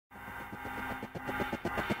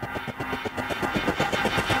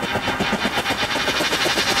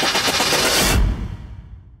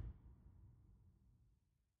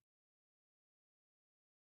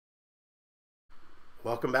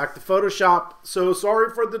Welcome back to Photoshop. So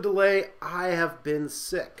sorry for the delay, I have been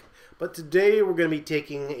sick. But today we're going to be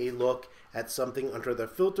taking a look at something under the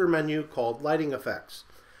filter menu called lighting effects.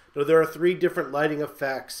 Now there are three different lighting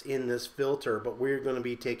effects in this filter, but we're going to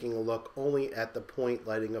be taking a look only at the point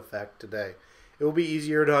lighting effect today. It will be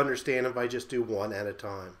easier to understand if I just do one at a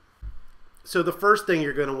time. So the first thing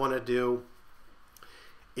you're going to want to do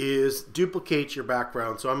is duplicate your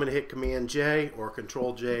background. So I'm going to hit Command J or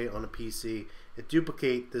Control J on a PC and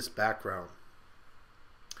duplicate this background.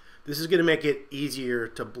 This is going to make it easier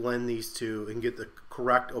to blend these two and get the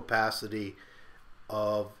correct opacity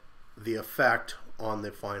of the effect on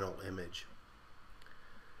the final image.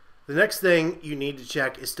 The next thing you need to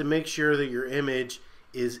check is to make sure that your image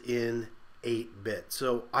is in 8-bit.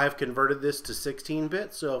 So I've converted this to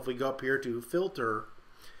 16-bit. So if we go up here to Filter,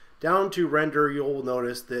 down to Render, you'll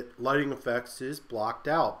notice that Lighting Effects is blocked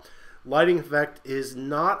out. Lighting Effect is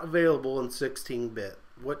not available in 16-bit,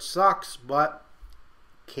 which sucks, but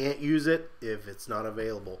can't use it if it's not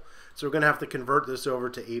available. So we're going to have to convert this over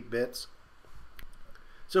to 8 bits.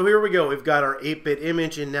 So here we go. We've got our 8-bit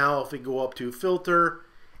image, and now if we go up to Filter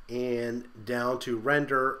and down to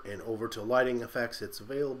Render and over to Lighting Effects, it's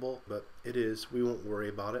available, but it is. We won't worry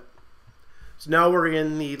about it. So now we're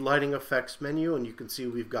in the Lighting Effects menu, and you can see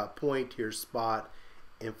we've got Point, here's Spot,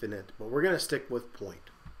 Infinite, but we're going to stick with Point.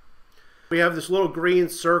 We have this little green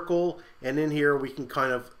circle, and in here we can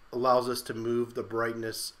kind of allows us to move the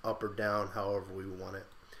brightness up or down however we want it.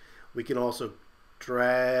 We can also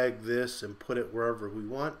drag this and put it wherever we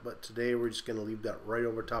want, but today we're just going to leave that right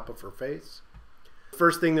over top of her face.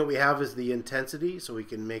 First thing that we have is the intensity, so we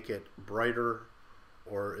can make it brighter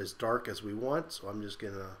or as dark as we want. So I'm just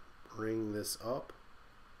going to bring this up.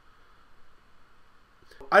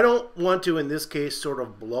 I don't want to, in this case, sort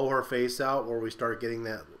of blow her face out where we start getting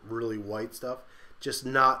that really white stuff. Just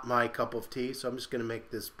not my cup of tea. So I'm just going to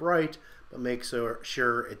make this bright, but make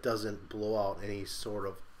sure it doesn't blow out any sort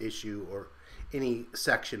of issue or any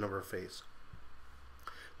section of her face.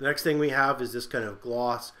 The next thing we have is this kind of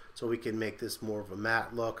gloss, so we can make this more of a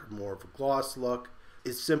matte look or more of a gloss look.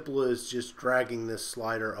 As simple as just dragging this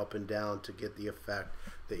slider up and down to get the effect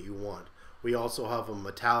that you want. We also have a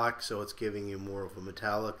metallic, so it's giving you more of a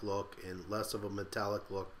metallic look and less of a metallic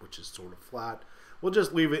look, which is sort of flat. We'll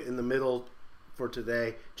just leave it in the middle for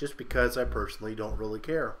today, just because I personally don't really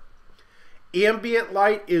care. Ambient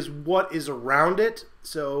light is what is around it,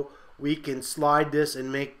 so we can slide this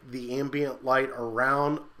and make the ambient light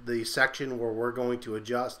around the section where we're going to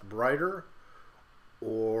adjust brighter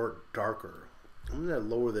or darker. I'm going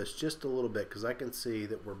to lower this just a little bit because I can see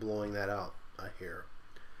that we're blowing that out a hair.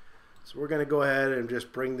 So we're going to go ahead and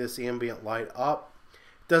just bring this ambient light up.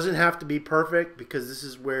 It doesn't have to be perfect because this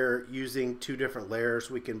is where using two different layers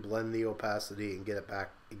we can blend the opacity and get it back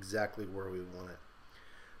exactly where we want it.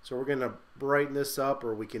 So we're going to brighten this up,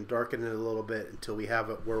 or we can darken it a little bit until we have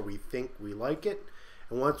it where we think we like it.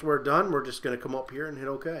 And once we're done, we're just going to come up here and hit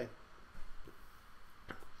OK.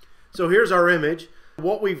 So here's our image.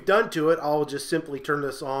 What we've done to it, I'll just simply turn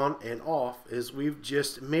this on and off, is we've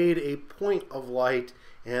just made a point of light,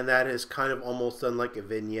 and that is kind of almost done like a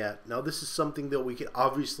vignette. Now this is something that we could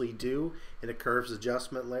obviously do in a curves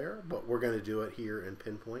adjustment layer, but we're going to do it here in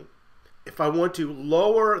Pinpoint. If I want to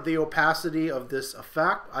lower the opacity of this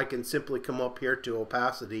effect, I can simply come up here to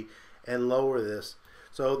opacity and lower this.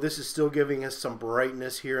 So this is still giving us some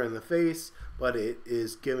brightness here in the face, but it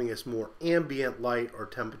is giving us more ambient light or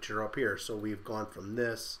temperature up here. So we've gone from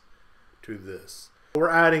this to this. We're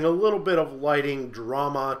adding a little bit of lighting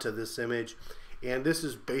drama to this image, and this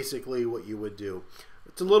is basically what you would do.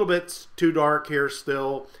 It's a little bit too dark here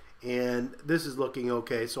still, and this is looking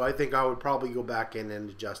okay, so I think I would probably go back in and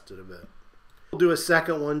adjust it a bit. We'll do a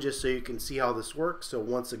second one just so you can see how this works. So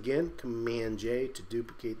once again, Command J to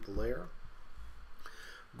duplicate the layer.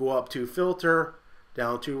 Go up to Filter,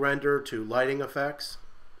 down to Render, to Lighting Effects.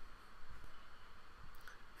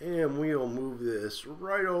 And we'll move this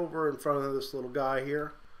right over in front of this little guy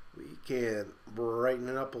here. We can brighten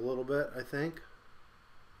it up a little bit, I think.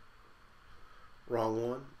 Wrong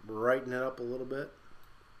one. Brighten it up a little bit.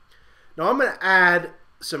 Now I'm going to add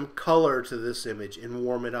some color to this image and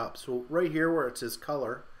warm it up. So right here where it says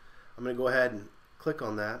color, I'm going to go ahead and click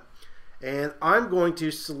on that. And I'm going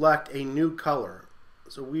to select a new color.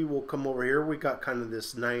 So we will come over here. We got kind of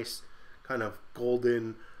this nice kind of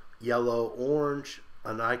golden, yellow, orange.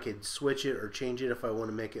 And I could switch it or change it if I want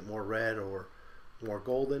to make it more red or more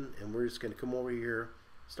golden. And we're just going to come over here,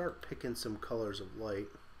 start picking some colors of light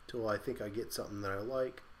until I think I get something that I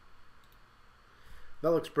like.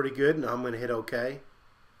 That looks pretty good. Now I'm going to hit OK.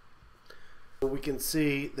 We can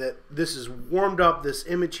see that this has warmed up this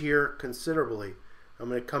image here considerably. I'm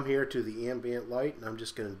going to come here to the ambient light and I'm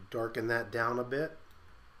just going to darken that down a bit.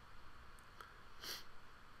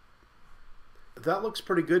 That looks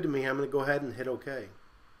pretty good to me. I'm going to go ahead and hit OK.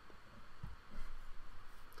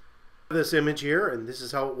 This image here, and this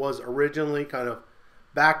is how it was originally, kind of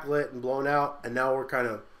backlit and blown out, and now we're kind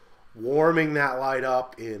of warming that light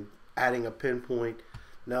up and adding a pinpoint.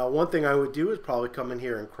 Now one thing I would do is probably come in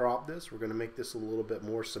here and crop this. We're going to make this a little bit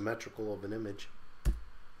more symmetrical of an image,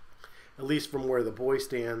 at least from where the boy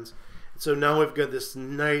stands. So now we've got this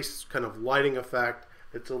nice kind of lighting effect.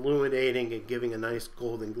 It's illuminating and giving a nice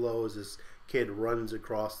golden glow as this kid runs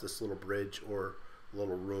across this little bridge or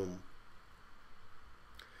little room.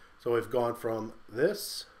 So we've gone from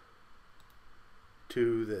this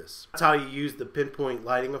to this. That's how you use the pinpoint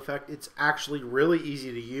lighting effect. It's actually really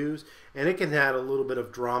easy to use, and it can add a little bit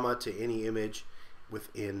of drama to any image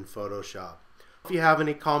within Photoshop. If you have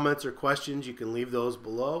any comments or questions, you can leave those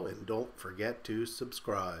below, and don't forget to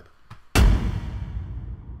subscribe.